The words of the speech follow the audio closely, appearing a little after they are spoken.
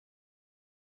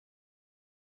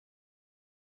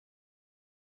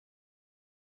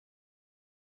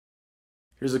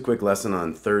Here's a quick lesson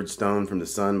on Third Stone from the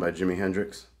Sun by Jimi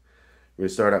Hendrix. We're going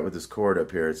to start out with this chord up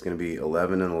here. It's going to be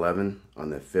 11 and 11 on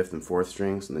the 5th and 4th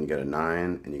strings, and then you got a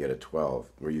 9 and you got a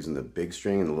 12. We're using the big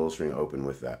string and the little string open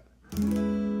with that.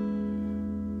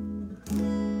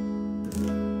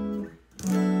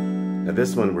 Now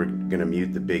this one we're going to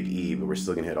mute the big E, but we're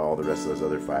still going to hit all the rest of those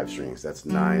other 5 strings. That's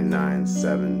 9, 9,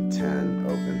 7, 10,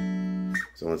 open.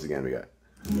 So once again we got.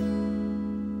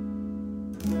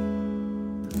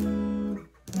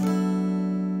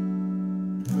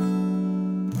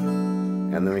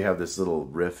 And then we have this little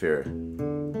riff here.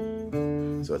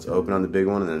 So it's open on the big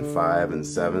one, and then 5 and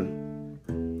 7.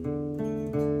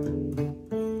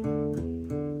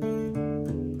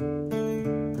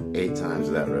 Eight times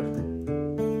of that riff.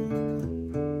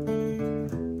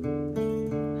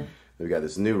 Then we got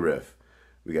this new riff.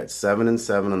 We got 7 and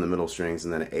 7 on the middle strings,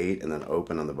 and then 8, and then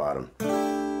open on the bottom.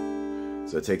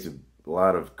 So it takes a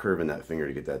lot of curving that finger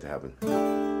to get that to happen.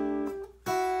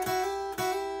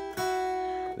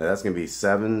 Now that's going to be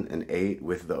 7 and 8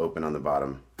 with the open on the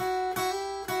bottom.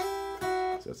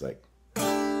 So it's like.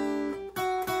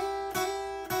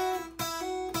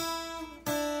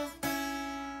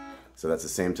 So that's the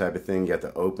same type of thing. You got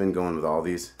the open going with all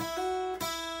these.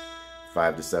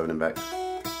 5 to 7 and back.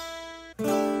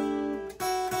 And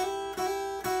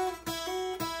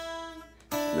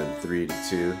then 3 to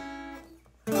 2.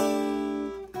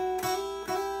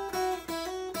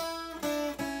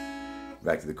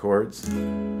 Back to the chords,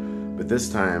 but this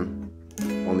time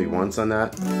only once on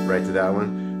that, right to that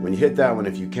one. When you hit that one,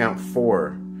 if you count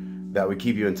 4, that would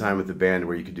keep you in time with the band,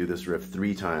 where you could do this riff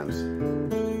 3 times.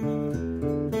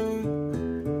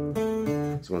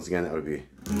 So once again, that would be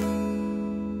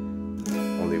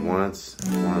only once,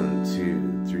 1,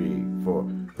 2, 3, 4,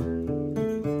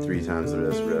 3 times of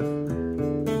this riff.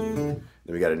 Then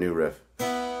we got a new riff.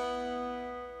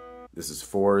 This is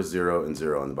 4, 0, and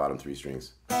 0 on the bottom 3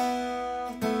 strings.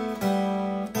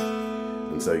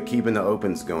 So you're keeping the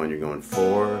opens going. You're going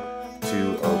 4,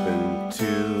 2, open,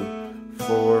 2,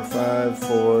 4, 5,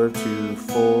 4, 2,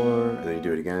 4, and then you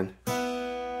do it again.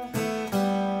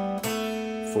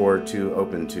 4, 2,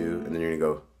 open, 2, and then you're gonna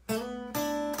go.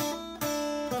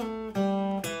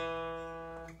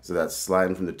 So that's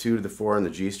sliding from the 2 to the 4 on the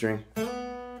G string,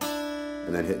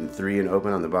 and then hitting 3 and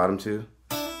open on the bottom 2,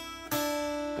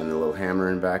 and a little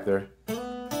hammering back there.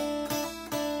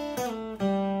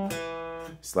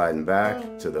 Sliding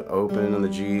back to the open on the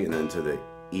G, and then to the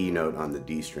E note on the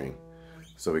D string.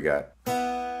 So we got.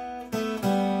 Then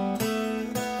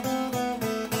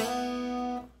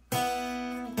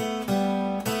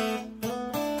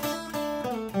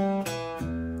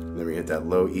we hit that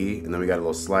low E, and then we got a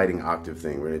little sliding octave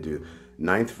thing. We're going to do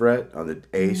 9th fret on the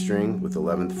A string with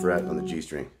 11th fret on the G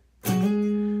string.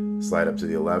 Slide up to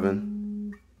the 11.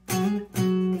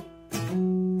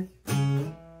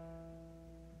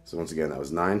 So once again, that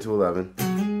was 9 to 11.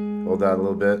 Hold that a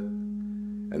little bit,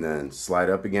 and then slide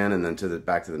up again, and then to the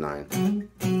back to the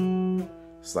 9.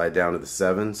 Slide down to the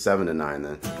 7, 7 to 9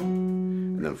 then,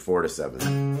 and then 4 to 7.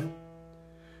 And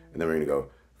then we're gonna go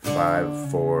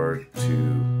 5, 4,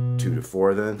 2, 2 to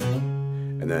 4 then,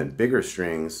 and then bigger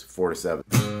strings 4 to 7.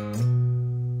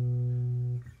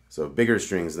 So bigger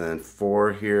strings then,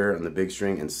 4 here on the big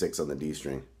string and 6 on the D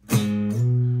string.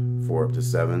 4 up to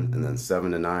 7, and then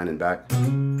 7 to 9 and back,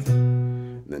 and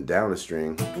then down a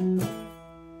string.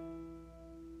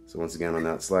 So once again on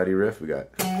that slidey riff, we got.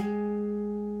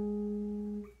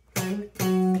 And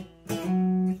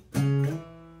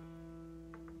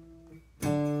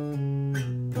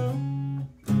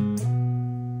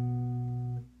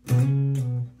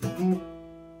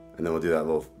then we'll do that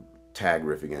little tag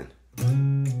riff again.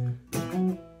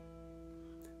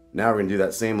 Now we're going to do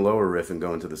that same lower riff and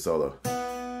go into the solo.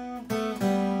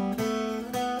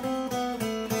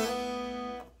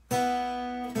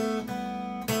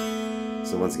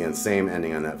 So once again, same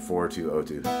ending on that 4, 2, 0,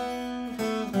 2. And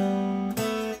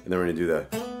then we're going to do the,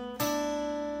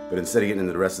 but instead of getting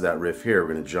into the rest of that riff here,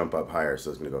 we're going to jump up higher.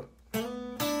 So it's going to go.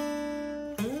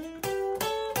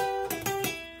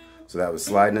 So that was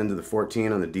sliding into the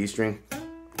 14 on the D string,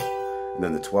 and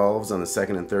then the 12s on the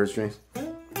 2nd and 3rd strings,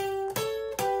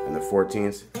 and the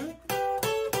 14s.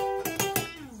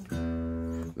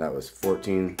 That was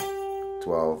 14,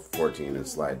 12, 14, and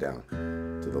slide down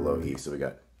to the low E. So we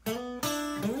got.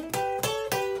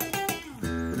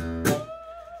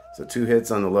 So 2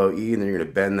 hits on the low E, and then you're going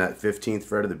to bend that 15th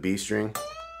fret of the B string.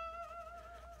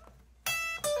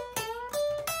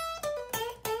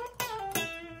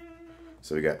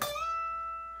 So we got,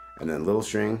 and then little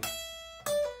string,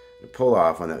 pull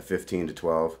off on that 15 to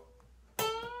 12. You're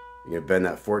going to bend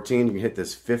that 14, you can hit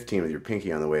this 15 with your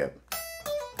pinky on the way up.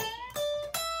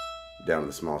 down to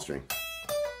the small string.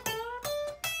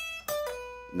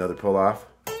 Another pull off,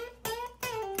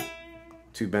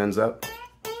 2 bends up,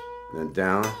 then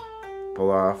down, pull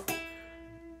off,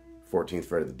 14th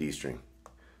fret of the D string.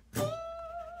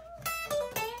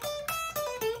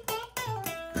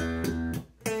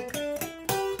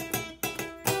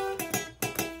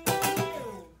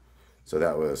 So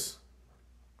that was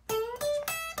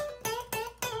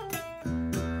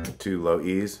 2 low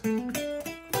E's.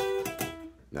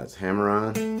 That's hammer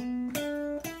on.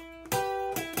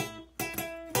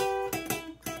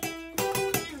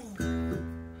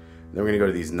 Then we're going to go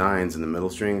to these 9s in the middle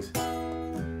strings.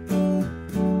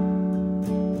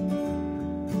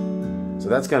 So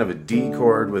that's kind of a D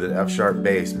chord with an F sharp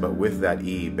bass, but with that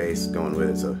E bass going with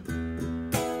it. So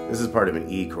this is part of an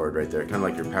E chord right there, kind of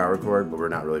like your power chord, but we're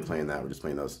not really playing that. We're just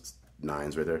playing those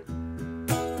 9s right there.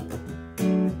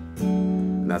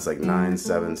 And that's like 9,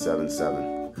 7, 7,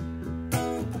 7.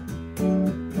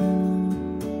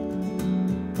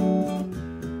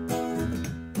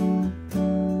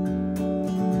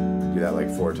 That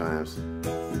like 4 times.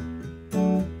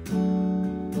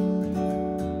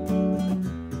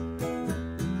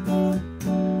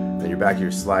 Then you're back to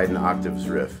your sliding octaves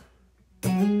riff.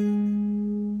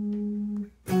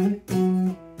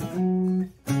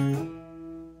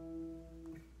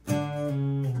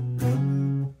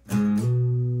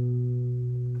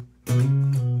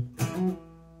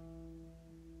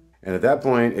 And at that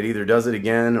point, it either does it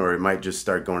again or it might just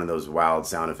start going to those wild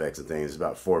sound effects and things. It's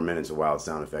about 4 minutes of wild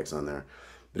sound effects on there.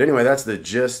 But anyway, that's the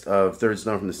gist of Third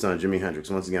Stone from the Sun, Jimi Hendrix.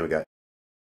 Once again, we got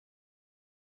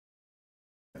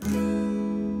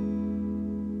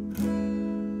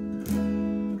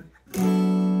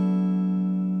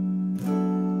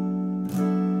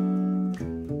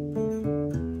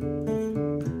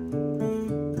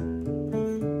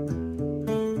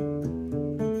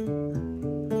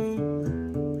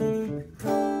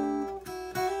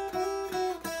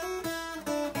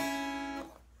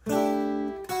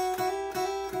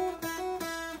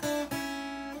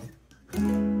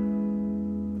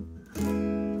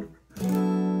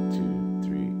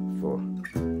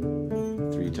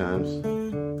times.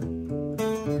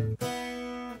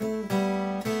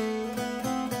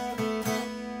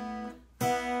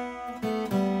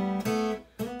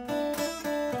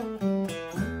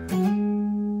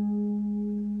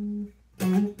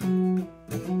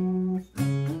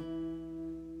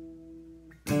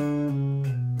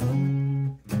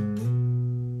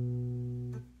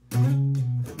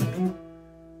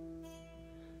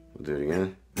 We'll do it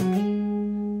again.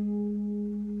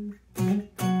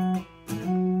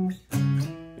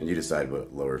 You decide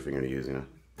what lower finger to use, you know.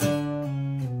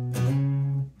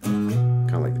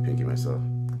 Kind of like the pinky myself.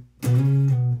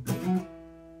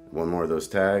 One more of those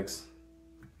tags.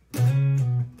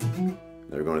 Then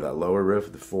we're going to that lower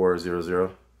riff, the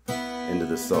 4-0-0, into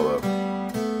the solo.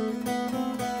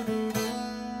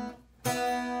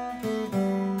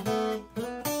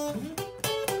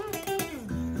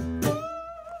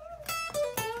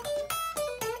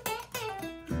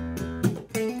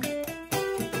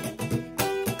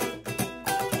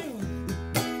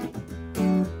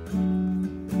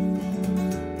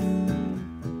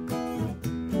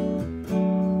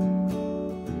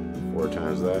 4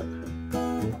 times that.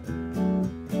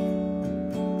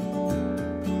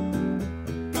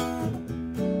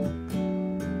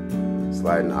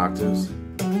 Sliding octaves.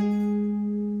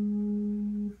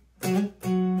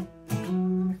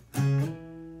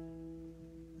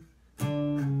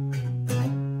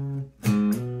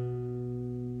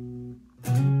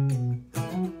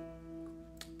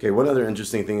 Okay, one other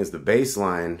interesting thing is the bass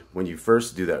line when you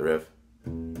first do that riff.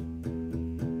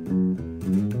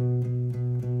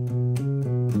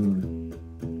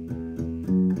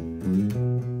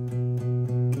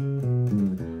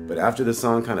 But after the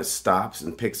song kind of stops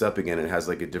and picks up again, it has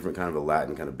like a different kind of a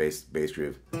Latin kind of bass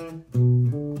groove. And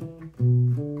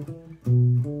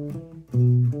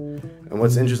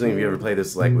what's interesting, if you ever play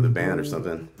this like with a band or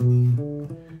something,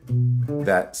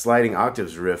 that sliding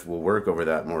octaves riff will work over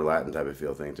that more Latin type of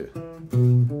feel thing too.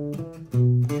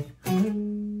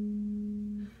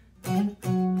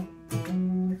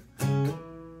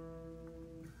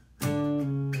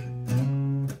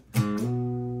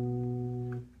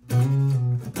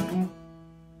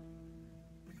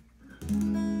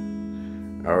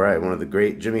 Alright, one of the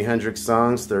great Jimi Hendrix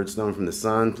songs, Third Stone from the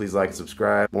Sun. Please like and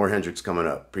subscribe. More Hendrix coming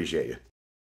up. Appreciate you.